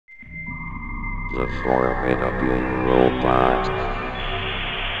The formidable robot.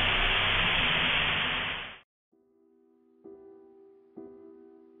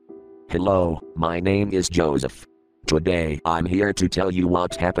 Hello, my name is Joseph. Today I'm here to tell you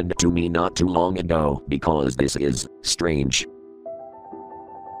what happened to me not too long ago because this is strange.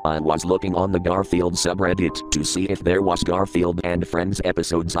 I was looking on the Garfield subreddit to see if there was Garfield and Friends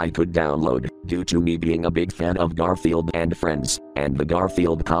episodes I could download, due to me being a big fan of Garfield and Friends, and the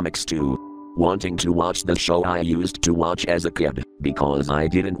Garfield comics too. Wanting to watch the show I used to watch as a kid, because I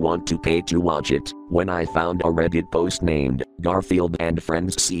didn't want to pay to watch it, when I found a Reddit post named, Garfield and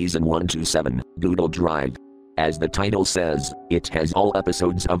Friends Season 1-7, Google Drive. As the title says, it has all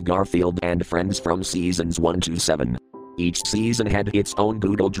episodes of Garfield and Friends from seasons 1-7. Each season had its own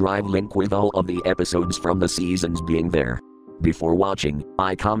Google Drive link with all of the episodes from the seasons being there. Before watching,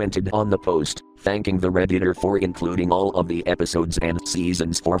 I commented on the post, thanking the Redditor for including all of the episodes and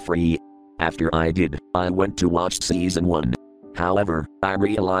seasons for free. After I did, I went to watch season 1. However, I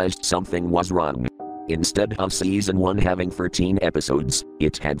realized something was wrong. Instead of season 1 having 13 episodes,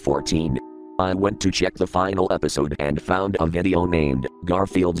 it had 14. I went to check the final episode and found a video named,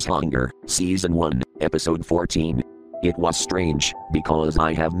 Garfield's Hunger, Season 1, Episode 14. It was strange, because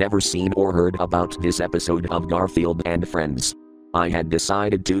I have never seen or heard about this episode of Garfield and Friends. I had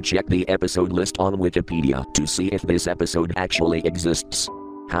decided to check the episode list on Wikipedia to see if this episode actually exists.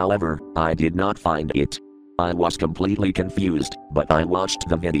 However, I did not find it. I was completely confused, but I watched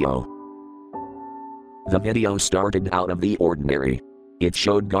the video. The video started out of the ordinary. It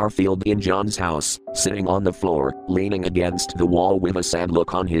showed Garfield in John's house, sitting on the floor, leaning against the wall with a sad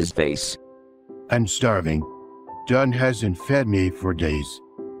look on his face. I'm starving. John hasn't fed me for days.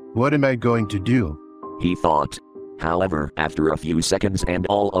 What am I going to do? He thought. However, after a few seconds and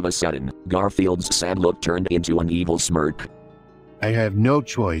all of a sudden, Garfield's sad look turned into an evil smirk. I have no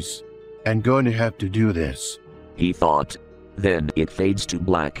choice. I'm going to have to do this. He thought. Then it fades to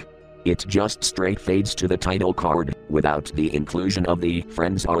black. It just straight fades to the title card, without the inclusion of the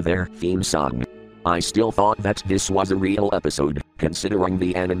Friends Are There theme song. I still thought that this was a real episode, considering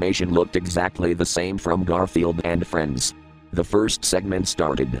the animation looked exactly the same from Garfield and Friends. The first segment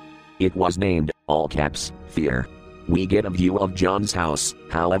started. It was named, all caps, Fear. We get a view of John's house,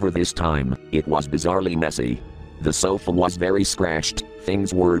 however this time, it was bizarrely messy. The sofa was very scratched,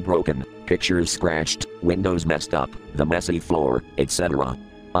 things were broken, pictures scratched, windows messed up, the messy floor, etc.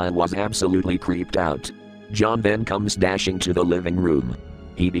 I was absolutely creeped out. John then comes dashing to the living room.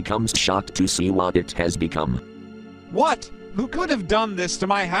 He becomes shocked to see what it has become. What? Who could have done this to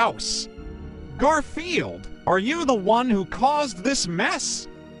my house? Garfield, are you the one who caused this mess?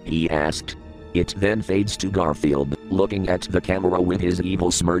 He asked. It then fades to Garfield, looking at the camera with his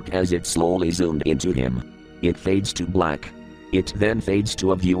evil smirk as it slowly zoomed into him. It fades to black. It then fades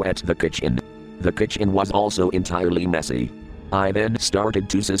to a view at the kitchen. The kitchen was also entirely messy. I then started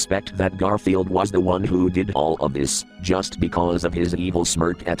to suspect that Garfield was the one who did all of this, just because of his evil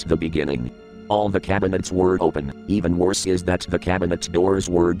smirk at the beginning. All the cabinets were open, even worse is that the cabinet doors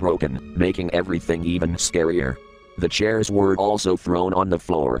were broken, making everything even scarier. The chairs were also thrown on the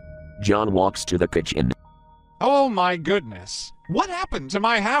floor. John walks to the kitchen. Oh my goodness, what happened to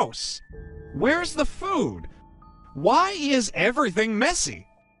my house? Where's the food? Why is everything messy?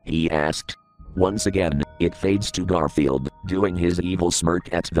 He asked. Once again, it fades to Garfield, doing his evil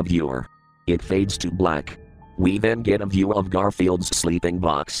smirk at the viewer. It fades to black. We then get a view of Garfield's sleeping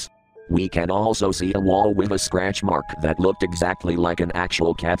box. We can also see a wall with a scratch mark that looked exactly like an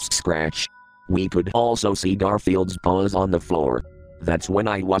actual cat's scratch. We could also see Garfield's paws on the floor. That's when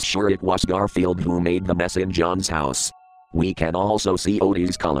I was sure it was Garfield who made the mess in John's house. We can also see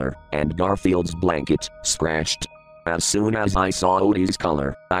Odie's color, and Garfield's blanket, scratched. As soon as I saw Odie's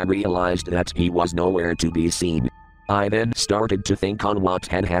color, I realized that he was nowhere to be seen. I then started to think on what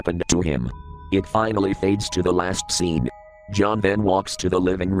had happened to him. It finally fades to the last scene. John then walks to the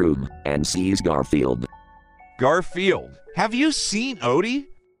living room, and sees Garfield. Garfield, have you seen Odie?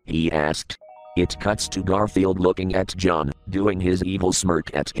 He asked. It cuts to Garfield looking at John, doing his evil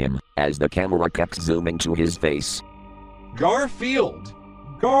smirk at him, as the camera kept zooming to his face. Garfield!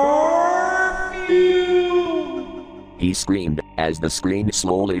 Garfield! He screamed, as the screen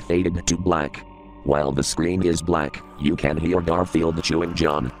slowly faded to black. While the screen is black, you can hear Garfield chewing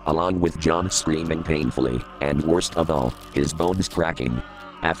John, along with John screaming painfully, and worst of all, his bones cracking.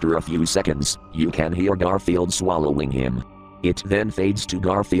 After a few seconds, you can hear Garfield swallowing him. It then fades to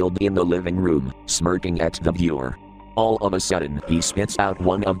Garfield in the living room, smirking at the viewer. All of a sudden, he spits out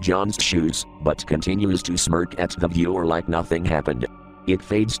one of John's shoes, but continues to smirk at the viewer like nothing happened. It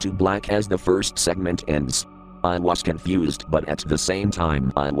fades to black as the first segment ends. I was confused, but at the same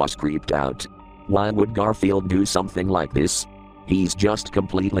time I was creeped out. Why would Garfield do something like this? He's just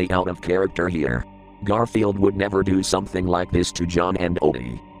completely out of character here. Garfield would never do something like this to John and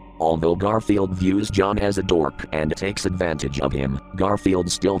Odie. Although Garfield views John as a dork and takes advantage of him, Garfield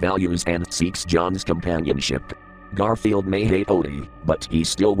still values and seeks John's companionship. Garfield may hate Odie, but he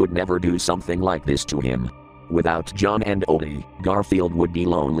still would never do something like this to him. Without John and Odie, Garfield would be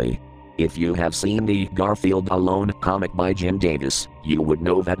lonely. If you have seen the Garfield Alone comic by Jim Davis, you would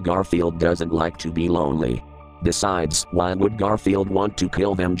know that Garfield doesn't like to be lonely. Besides, why would Garfield want to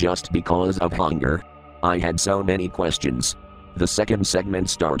kill them just because of hunger? I had so many questions. The second segment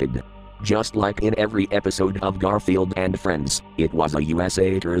started. Just like in every episode of Garfield and Friends, it was a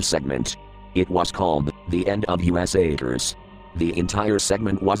USAtors segment. It was called The End of USAtors. The entire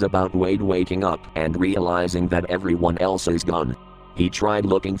segment was about Wade waking up and realizing that everyone else is gone. He tried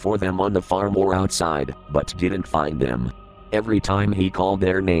looking for them on the farm or outside, but didn't find them. Every time he called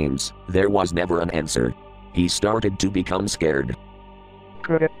their names, there was never an answer. He started to become scared.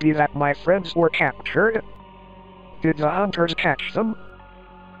 Could it be that my friends were captured? Did the hunters catch them?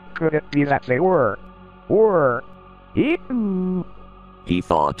 Could it be that they were eaten? He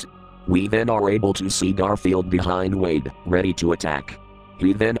thought. We then are able to see Garfield behind Wade, ready to attack.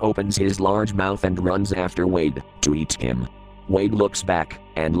 He then opens his large mouth and runs after Wade, to eat him. Wade looks back,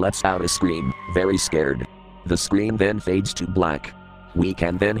 and lets out a scream, very scared. The scream then fades to black. We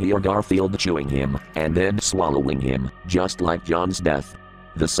can then hear Garfield chewing him, and then swallowing him, just like John's death.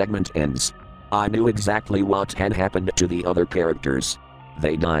 The segment ends. I knew exactly what had happened to the other characters.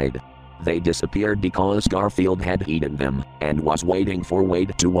 They died. They disappeared because Garfield had eaten them, and was waiting for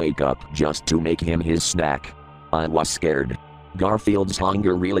Wade to wake up just to make him his snack. I was scared. Garfield's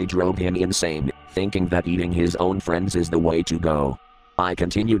hunger really drove him insane, thinking that eating his own friends is the way to go. I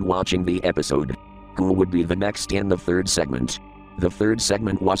continued watching the episode. Who would be the next in the third segment? The third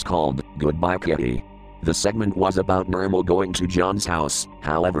segment was called Goodbye Kitty. The segment was about Normal going to John's house,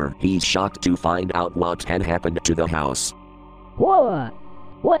 however, he's shocked to find out what had happened to the house.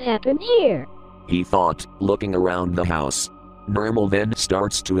 What happened here? He thought, looking around the house. Normal then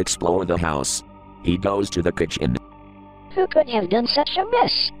starts to explore the house. He goes to the kitchen. Who could have done such a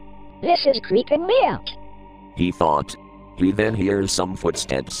mess? This is creeping me out. He thought. He then hears some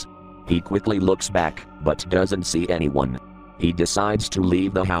footsteps. He quickly looks back, but doesn't see anyone. He decides to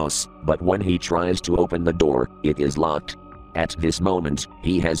leave the house, but when he tries to open the door, it is locked. At this moment,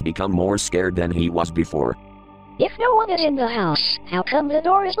 he has become more scared than he was before. If no one is in the house, how come the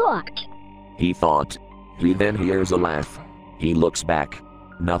door is locked? He thought. He then hears a laugh. He looks back.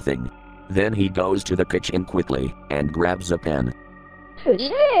 Nothing. Then he goes to the kitchen quickly, and grabs a pen. Who's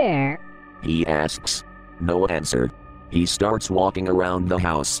there? He asks. No answer. He starts walking around the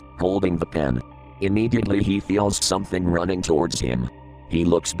house, holding the pen. Immediately he feels something running towards him. He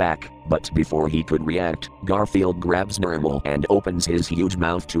looks back, but before he could react, Garfield grabs Normal and opens his huge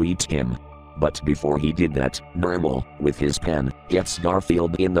mouth to eat him. But before he did that, Normal, with his pen, hits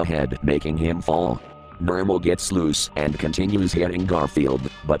Garfield in the head, making him fall. Normal gets loose and continues hitting Garfield,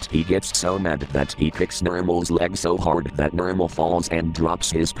 but he gets so mad that he kicks Normal's leg so hard that Normal falls and drops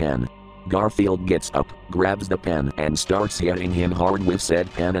his pen. Garfield gets up, grabs the pen and starts hitting him hard with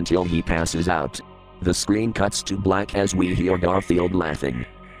said pen until he passes out. The screen cuts to black as we hear Garfield laughing.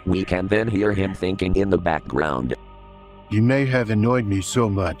 We can then hear him thinking in the background. You may have annoyed me so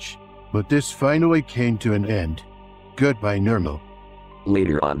much, but this finally came to an end. Goodbye, Normal.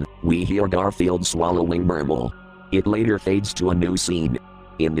 Later on, we hear Garfield swallowing Normal. It later fades to a new scene.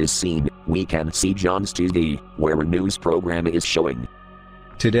 In this scene, we can see John's TV, where a news program is showing.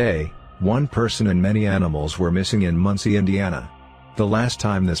 Today, one person and many animals were missing in Muncie, Indiana. The last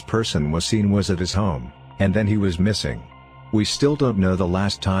time this person was seen was at his home, and then he was missing. We still don't know the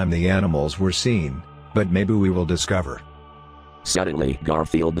last time the animals were seen, but maybe we will discover. Suddenly,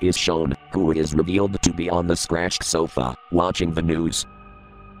 Garfield is shown, who is revealed to be on the scratched sofa, watching the news.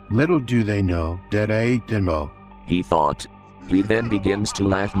 Little do they know that I ate them all. He thought. He then begins to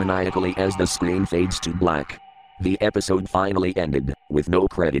laugh maniacally as the screen fades to black. The episode finally ended, with no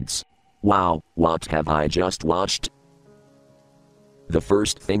credits. Wow, what have I just watched? The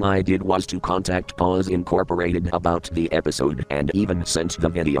first thing I did was to contact Pause Incorporated about the episode and even sent the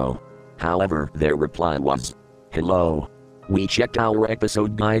video. However, their reply was, "Hello. We checked our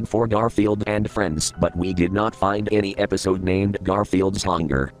episode guide for Garfield and Friends, but we did not find any episode named Garfield's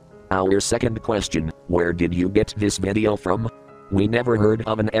Hunger. Our second question, where did you get this video from? We never heard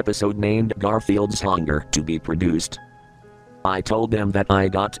of an episode named Garfield's Hunger to be produced." I told them that I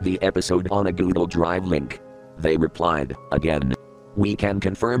got the episode on a Google Drive link. They replied, again. We can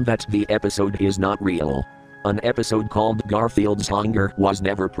confirm that the episode is not real. An episode called Garfield's Hunger was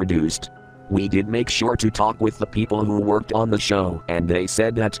never produced. We did make sure to talk with the people who worked on the show, and they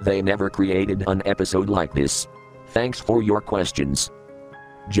said that they never created an episode like this. Thanks for your questions.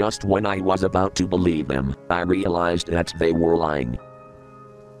 Just when I was about to believe them, I realized that they were lying.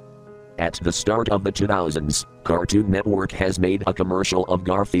 At the start of the 2000s, Cartoon Network has made a commercial of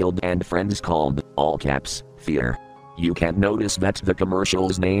Garfield and Friends called, all caps, Fear. You can notice that the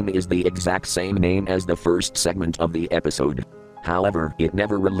commercial's name is the exact same name as the first segment of the episode. However, it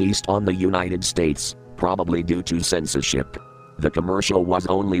never released on the United States, probably due to censorship. The commercial was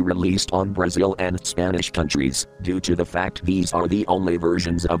only released on Brazil and Spanish countries, due to the fact these are the only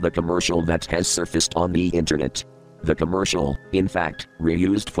versions of the commercial that has surfaced on the internet. The commercial, in fact,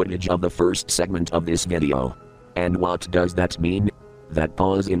 reused footage of the first segment of this video. And what does that mean? That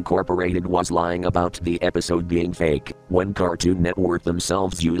Paws Incorporated was lying about the episode being fake, when Cartoon Network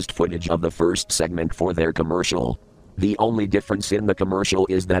themselves used footage of the first segment for their commercial. The only difference in the commercial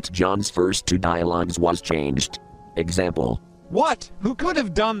is that John's first 2 dialogues was changed. Example. What? Who could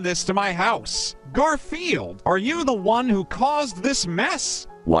have done this to my house? Garfield, are you the one who caused this mess?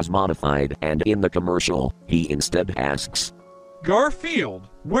 Was modified, and in the commercial, he instead asks, Garfield,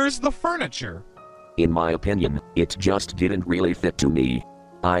 where's the furniture? In my opinion, it just didn't really fit to me.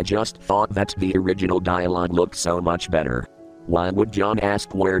 I just thought that the original dialogue looked so much better. Why would John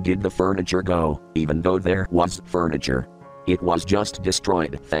ask where did the furniture go, even though there was furniture? It was just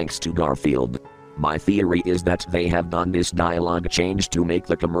destroyed thanks to Garfield. My theory is that they have done this dialogue change to make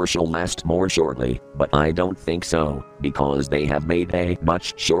the commercial last more shortly, but I don't think so, because they have made a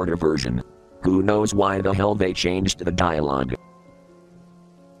much shorter version. Who knows why the hell they changed the dialogue?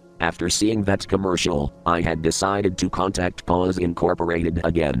 After seeing that commercial, I had decided to contact Paws Incorporated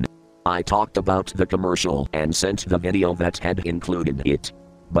again. I talked about the commercial and sent the video that had included it.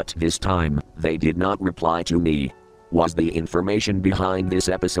 But this time, they did not reply to me. Was the information behind this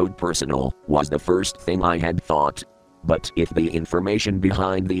episode personal? Was the first thing I had thought. But if the information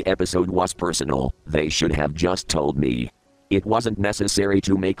behind the episode was personal, they should have just told me. It wasn't necessary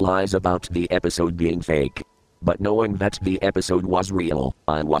to make lies about the episode being fake. But knowing that the episode was real,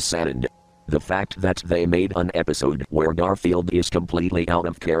 I was saddened. The fact that they made an episode where Garfield is completely out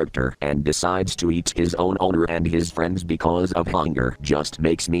of character and decides to eat his own owner and his friends because of hunger just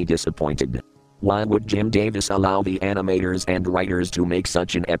makes me disappointed. Why would Jim Davis allow the animators and writers to make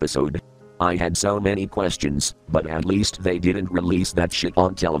such an episode? I had so many questions, but at least they didn't release that shit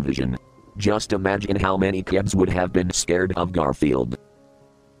on television. Just imagine how many kids would have been scared of Garfield.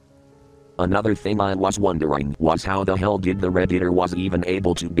 Another thing I was wondering was how the hell did the Redditor was even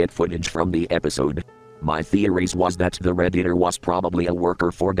able to get footage from the episode. My theories was that the Redditor was probably a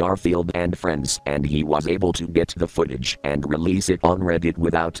worker for Garfield and Friends, and he was able to get the footage and release it on Reddit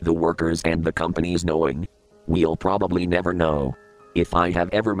without the workers and the companies knowing. We'll probably never know. If I have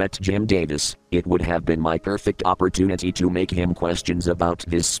ever met Jim Davis, it would have been my perfect opportunity to make him questions about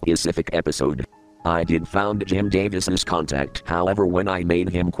this specific episode. I did found Jim Davis's contact, however when I made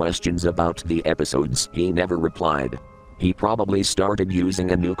him questions about the episodes he never replied. He probably started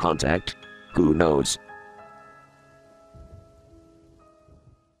using a new contact. Who knows?